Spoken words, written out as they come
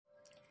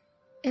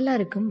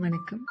எல்லாருக்கும்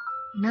வணக்கம்.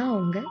 நான்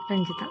உங்கள்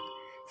Ranjitha.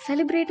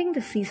 Celebrating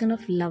the season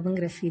of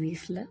லவ்ங்கிற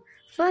சீரீஸில்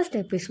ஃபர்ஸ்ட்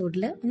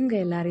எபிசோடில்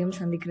உங்கள் எல்லாரையும்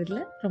சந்திக்கிறதுல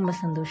ரொம்ப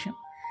சந்தோஷம்.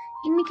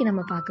 இன்றைக்கி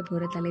நம்ம பார்க்க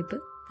போகிற தலைப்பு,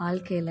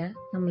 வாழ்க்கையில்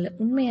நம்மளை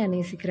உண்மையாக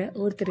நேசிக்கிற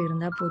ஒருத்தர்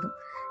இருந்தால் போதும்,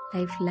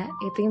 லைஃப்பில்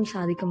எதையும்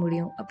சாதிக்க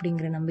முடியும்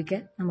அப்படிங்கிற நம்பிக்கை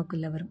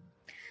நமக்குள்ளே வரும்.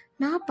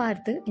 நான்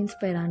பார்த்து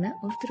இன்ஸ்பயர் ஆன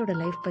ஒருத்தரோட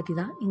லைஃப் பற்றி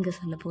தான் இங்கே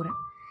சொல்ல போகிறேன்.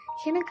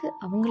 எனக்கு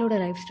அவங்களோட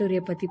லைஃப்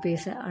ஸ்டோரியை பற்றி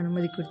பேச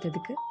அனுமதி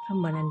கொடுத்ததுக்கு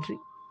ரொம்ப நன்றி.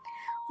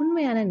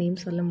 உண்மையான நேம்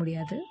சொல்ல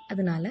முடியாது,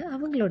 அதனால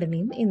அவங்களோட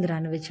நேம்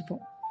இந்திரான்னு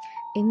வச்சுப்போம்.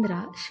 இந்திரா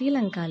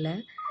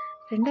ஸ்ரீலங்காவில்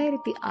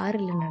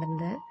 2006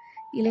 நடந்த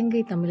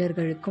இலங்கை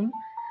தமிழர்களுக்கும்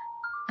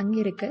அங்கே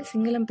இருக்க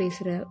சிங்களம்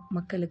பேசுகிற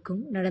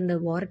மக்களுக்கும் நடந்த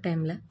வார்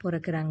டைமில்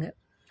பிறக்கிறாங்க.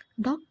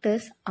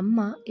 டாக்டர்ஸ்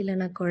அம்மா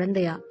இல்லைனா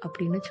குழந்தையா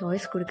அப்படின்னு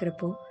சாய்ஸ்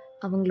கொடுக்குறப்போ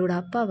அவங்களோட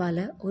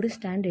அப்பாவால் ஒரு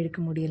ஸ்டாண்ட்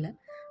எடுக்க முடியல.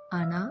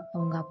 ஆனால்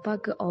அவங்க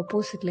அப்பாவுக்கு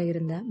ஆப்போசிட்டில்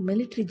இருந்த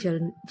மிலிட்ரி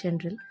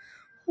ஜென்ரல்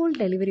ஹோல்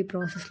டெலிவரி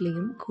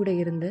ப்ராசஸ்லேயும் கூட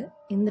இருந்து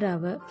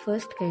இந்திராவை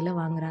ஃபர்ஸ்ட் கையில்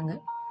வாங்குறாங்க.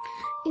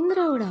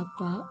 இந்திராவோட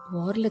அப்பா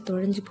வாரில்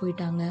தொலைஞ்சு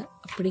போயிட்டாங்க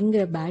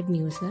அப்படிங்கிற பேட்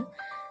நியூஸை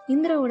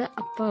இந்திராவோட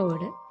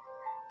அப்பாவோட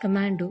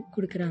கமாண்டோ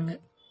கொடுக்குறாங்க.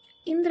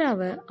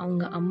 இந்திராவை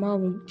அவங்க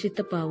அம்மாவும்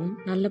சித்தப்பாவும்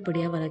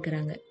நல்லபடியாக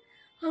வளர்க்குறாங்க.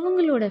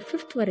 அவங்களோட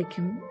 5th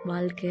வரைக்கும்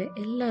வாழ்க்கை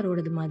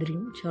எல்லாரோடது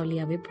மாதிரியும்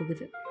ஜாலியாகவே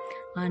போகுது.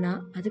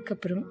 ஆனால்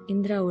அதுக்கப்புறம்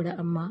இந்திராவோட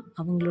அம்மா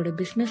அவங்களோட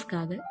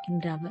பிஸ்னஸ்க்காக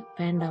இந்திராவை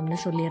வேண்டாம்னு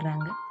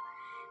சொல்லிடுறாங்க.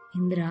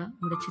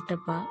 இந்திராவோட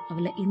சித்தப்பா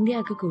அவளை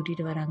இந்தியாவுக்கு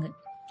கூட்டிகிட்டு வராங்க.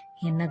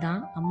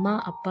 என்னதான் அம்மா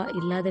அப்பா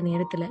இல்லாத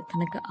நேரத்தில்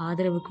தனக்கு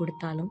ஆதரவு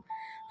கொடுத்தாலும்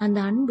அந்த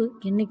அன்பு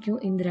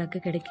என்றைக்கும் இந்திராவுக்கு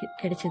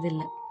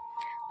கிடைச்சதில்லை.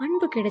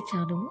 அன்பு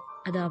கிடைச்சாலும்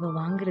அதை அவள்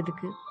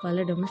வாங்குறதுக்கு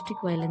பல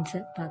டொமஸ்டிக்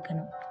வயலன்ஸை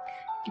பார்க்கணும்.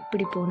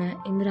 இப்படி போன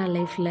இந்திரா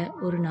லைஃப்பில்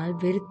ஒரு நாள்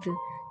வெறுத்து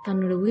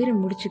தன்னோட உயிரை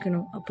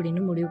முடிச்சுக்கணும்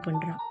அப்படின்னு முடிவு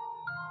பண்ணுறான்.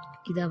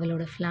 இது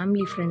அவளோட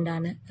ஃபேமிலி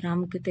ஃப்ரெண்டான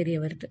ராமுக்கு தெரிய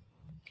வருது.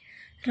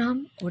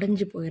 ராம்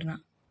உடஞ்சி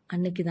போயிடுறான்.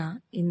 அன்னைக்கு தான்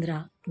இந்திரா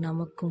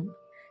நமக்கும்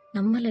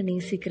நம்மளை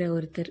நேசிக்கிற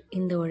ஒருத்தர்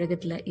இந்த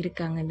உலகத்தில்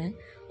இருக்காங்கன்னு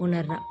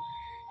உணர்றா.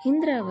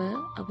 இந்திராவை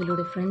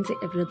அவளோட ஃப்ரெண்ட்ஸை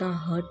எவ்வளோ தான்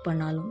ஹர்ட்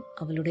பண்ணாலும்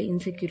அவளோட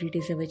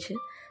இன்செக்யூரிட்டிஸை வச்சு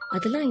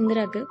அதெல்லாம்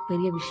இந்திராவுக்கு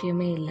பெரிய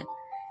விஷயமே இல்லை.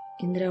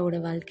 இந்திராவோட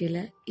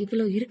வாழ்க்கையில்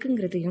இவ்வளோ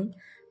இருக்குங்கிறதையும்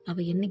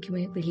அவள்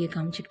என்றைக்குமே வெளியே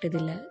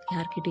காமிச்சிக்கிட்டதில்லை,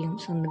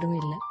 யார்கிட்டையும் சொன்னதும்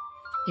இல்லை.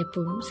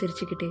 எப்பவும்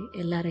சிரிச்சுக்கிட்டே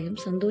எல்லாரையும்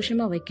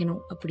சந்தோஷமாக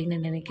வைக்கணும் அப்படின்னு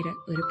நினைக்கிற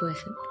ஒரு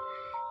பர்சன்.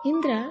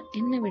 இந்திரா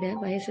என்னை விட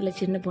வயசில்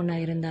சின்ன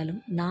பொண்ணாக இருந்தாலும்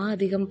நான்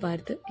அதிகம்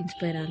பார்த்து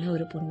இன்ஸ்பயர் ஆன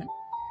ஒரு பொண்ணு.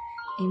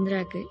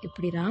 இந்திராவுக்கு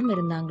எப்படி ராம்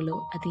இருந்தாங்களோ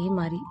அதே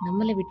மாதிரி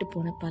நம்மளை விட்டு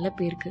போன பல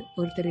பேருக்கு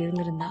ஒருத்தர்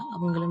இருந்திருந்தா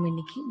அவங்களும்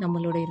இன்னைக்கு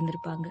நம்மளோட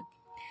இருந்திருப்பாங்க.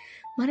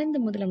 மறைந்த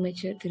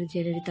முதலமைச்சர் திரு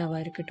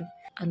ஜெயலலிதாவாக இருக்கட்டும்,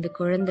 அந்த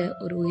குழந்தை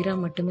ஒரு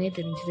உயிராக மட்டுமே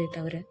தெரிஞ்சதே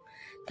தவிர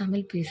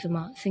தமிழ்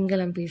பேசுமா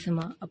சிங்களம்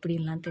பேசுமா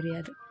அப்படின்லாம்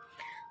தெரியாது.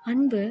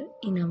 அன்பு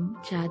இனம்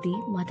ஜாதி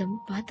மதம்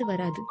பார்த்து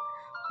வராது.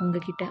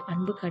 உங்ககிட்ட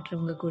அன்பு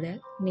காட்டுறவங்க கூட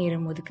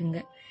நேரம் ஒதுக்குங்க.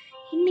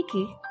 இன்னைக்கு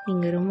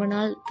நீங்கள் ரொம்ப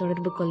நாள்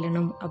தொடர்பு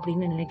கொள்ளணும்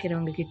அப்படின்னு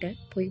நினைக்கிறவங்க கிட்ட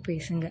போய்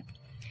பேசுங்க.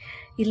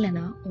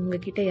 இல்லைனா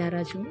உங்ககிட்ட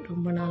யாராச்சும்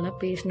ரொம்ப நாளாக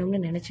பேசணும்னு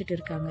நினச்சிட்டு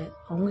இருக்காங்க,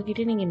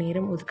 அவங்கக்கிட்ட நீங்கள்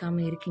நேரம்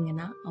ஒதுக்காமல்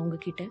இருக்கீங்கன்னா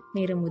அவங்கக்கிட்ட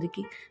நேரம்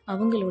ஒதுக்கி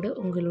அவங்களோட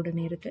உங்களோட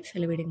நேரத்தை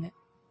செலவிடுங்க.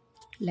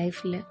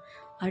 லைஃப்பில்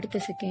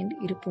அடுத்த செகண்ட்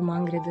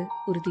இருப்போமாங்கிறது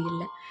உறுதி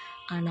இல்லை.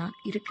 ஆனால்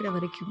இருக்கிற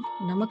வரைக்கும்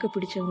நமக்கு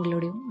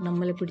பிடிச்சவங்களோடையும்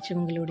நம்மளை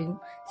பிடிச்சவங்களோடையும்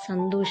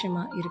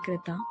சந்தோஷமாக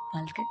இருக்கிறது தான்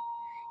வாழ்க்கை.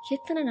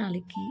 எத்தனை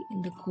நாளைக்கு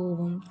இந்த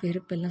கோபம்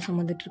வெறுப்பெல்லாம்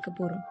சுமந்துட்டு இருக்க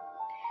போகிறோம்?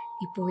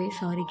 இப்போவே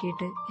சாரி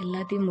கேட்டு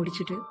எல்லாத்தையும்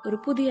முடிச்சுட்டு ஒரு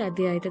புதிய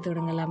அத்தியாயத்தை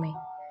தொடங்கலாமே.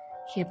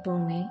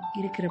 எப்போவுமே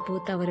இருக்கிறப்போ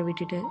தவற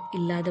விட்டுட்டு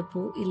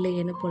இல்லாதப்போ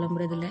இல்லைன்னு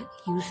புலம்புறதுல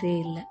யூஸே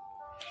இல்லை.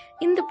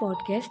 இந்த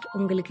பாட்காஸ்ட்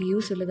உங்களுக்கு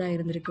யூஸ் உள்ளதாக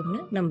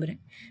இருந்திருக்கும்னு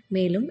நம்புகிறேன்.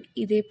 மேலும்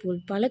இதே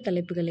போல் பல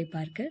தலைப்புகளை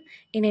பார்க்க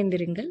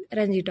இணைந்திருங்கள்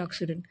ரஞ்சி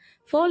டாக்ஸுடன்.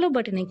 ஃபாலோ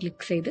பட்டனை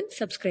கிளிக் செய்து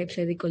சப்ஸ்கிரைப்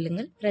செய்து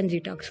கொள்ளுங்கள்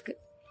ரஞ்சி டாக்ஸ்க்கு.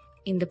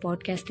 இந்த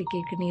பாட்காஸ்டை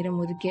கேட்க நேரம்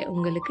ஒதுக்கிய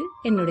உங்களுக்கு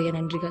என்னுடைய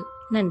நன்றிகள்.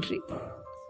 நன்றி.